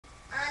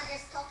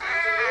just talking to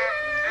you.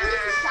 You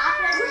need to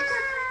sharpen it.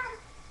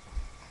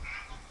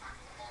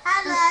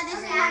 Hello, this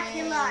is my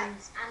pillow.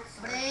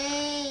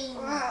 Brain.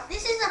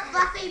 This is a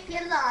fluffy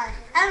pillow.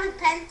 And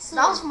pencil.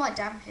 That was my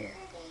damn hair.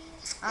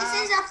 This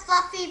is a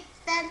fluffy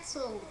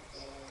pencil.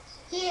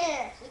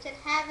 Here, we can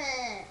have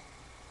it.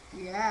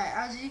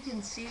 Yeah, as you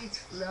can see, it's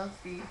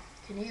fluffy.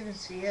 Can you even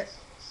see it?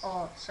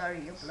 Oh,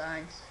 sorry, you're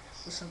blind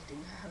or something.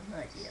 I have no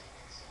idea.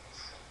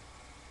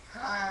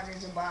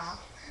 There's a bar.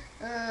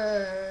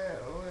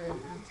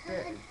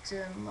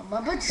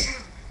 My butt.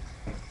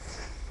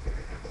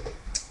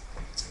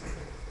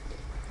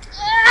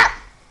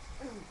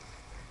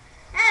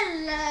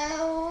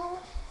 Hello.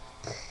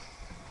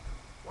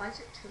 Why is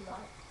it too light?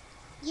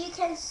 You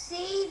can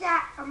see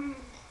that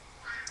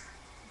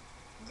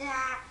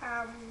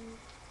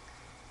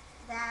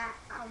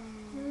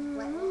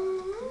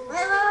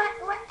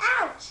wait,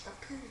 ouch! The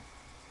poo.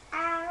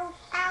 Ouch!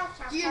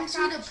 You can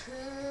see the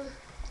poo.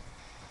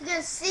 You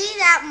can see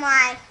that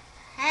my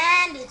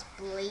hand is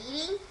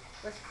bleeding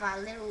with a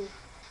little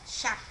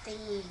sharp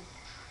thingy.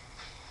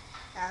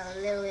 A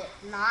little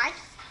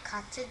knife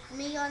cutted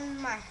me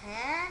on my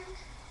hand.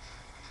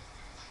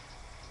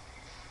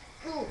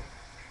 Oh,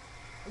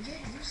 yeah,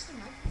 use the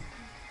knife.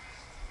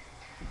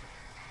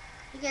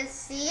 You can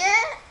see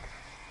it.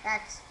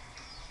 That's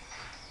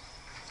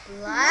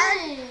blood.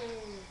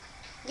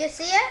 You can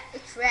see it.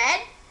 It's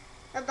red,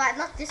 but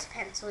not this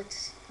pencil.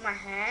 It's my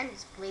hand.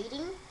 It's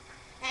bleeding.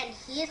 And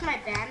here's my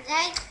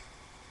band-aid.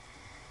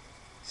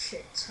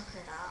 Shit, took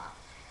it off.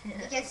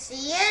 You can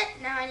see it.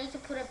 Now I need to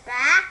put it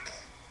back.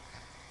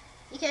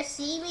 You can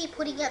see me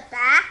putting it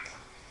back.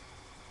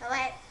 Oh,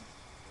 wait.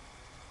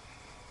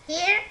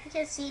 Here, you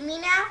can see me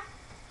now.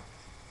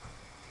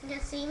 You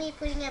can see me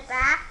putting it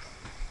back.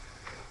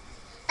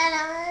 And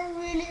I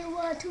really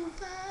want to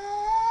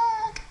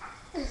fuck.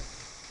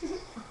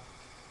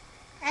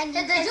 And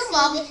you Did can you see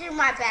mom- this is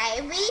my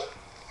baby.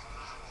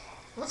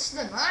 What's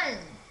the name?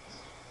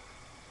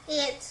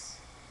 It's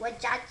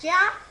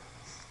Widjajaja.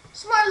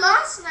 It's my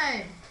last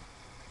name.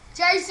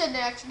 Jason,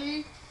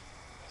 actually.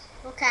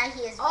 Okay,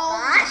 here's Oh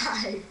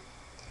butt.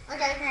 my.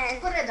 Okay,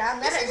 And put it down.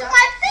 Let this it is down.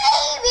 my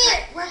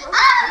baby. Wait.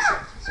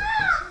 Ah!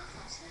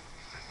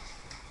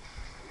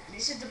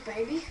 This is the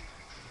baby.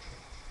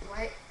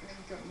 Wait, let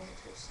me go more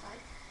to the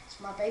side. It's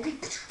my baby.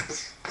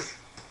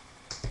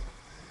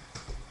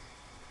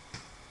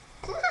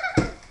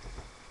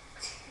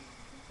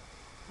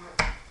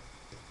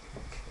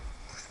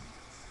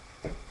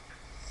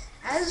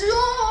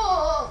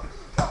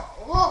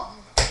 Whoa.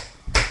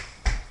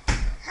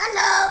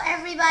 Hello,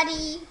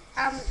 everybody.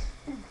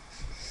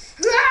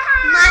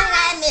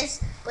 My name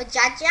is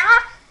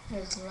Widjajaja,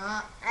 It's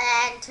not.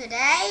 and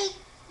today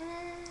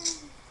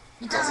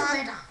It doesn't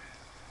matter.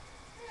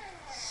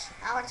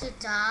 I want to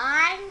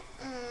die.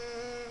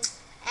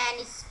 And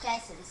it's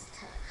Jason's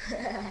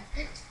turn.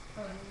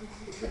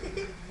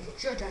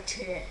 Widjaja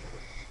chair.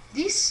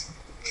 This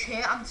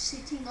chair I'm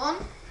sitting on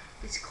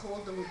is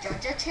called the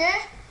Widjaja chair,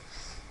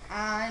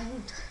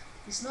 and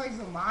it's not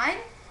even mine.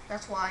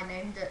 That's why I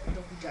named it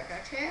the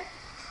Widjaja chair.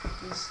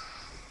 Was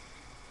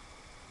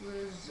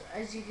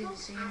as you can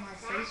see, my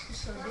face is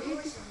so big.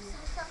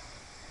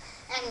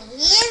 And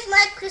here's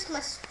my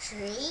Christmas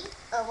tree.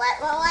 Oh,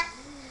 what?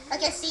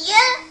 Okay, see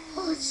it?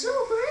 Oh, it's so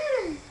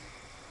pretty.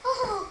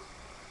 Oh,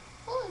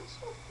 it's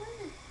so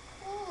pretty.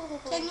 Oh.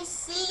 Can you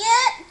see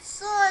it? It's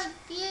so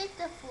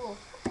beautiful.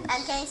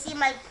 And can you see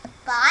my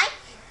bike?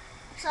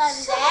 So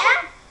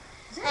there.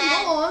 Is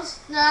that yours?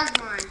 No, that's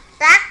mine.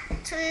 Back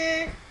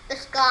to the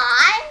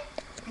sky.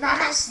 No, You can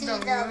that's see the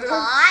the roof.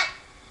 light.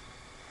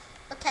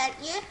 Oh, can't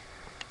you?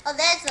 Oh,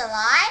 there's the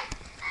light.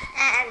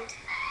 And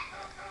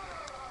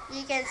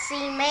you can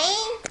see me.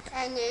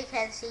 And you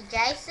can see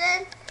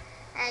Jason.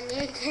 And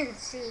you can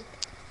see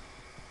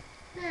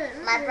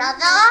my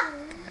brother.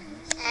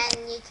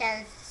 And you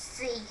can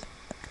see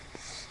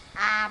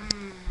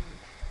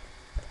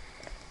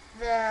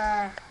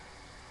the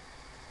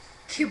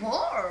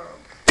Keyboard.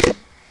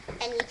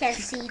 and you can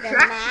see the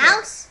Crack it.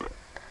 mouse.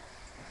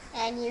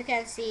 And you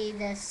can see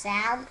the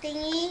sound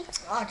thingy.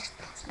 Oh, just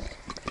pass it.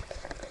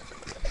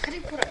 How do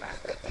you put it back?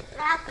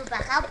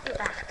 I'll put it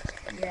back.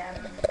 Yeah.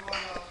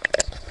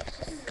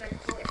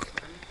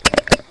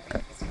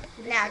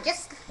 Now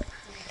just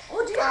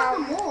Oh, do you have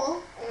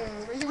more?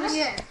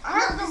 Yeah.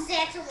 not the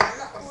Santa one,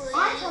 not the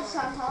I have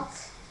Santa.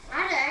 I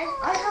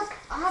don't.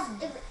 I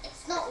have.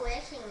 It's not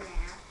working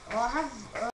now. Oh, I have.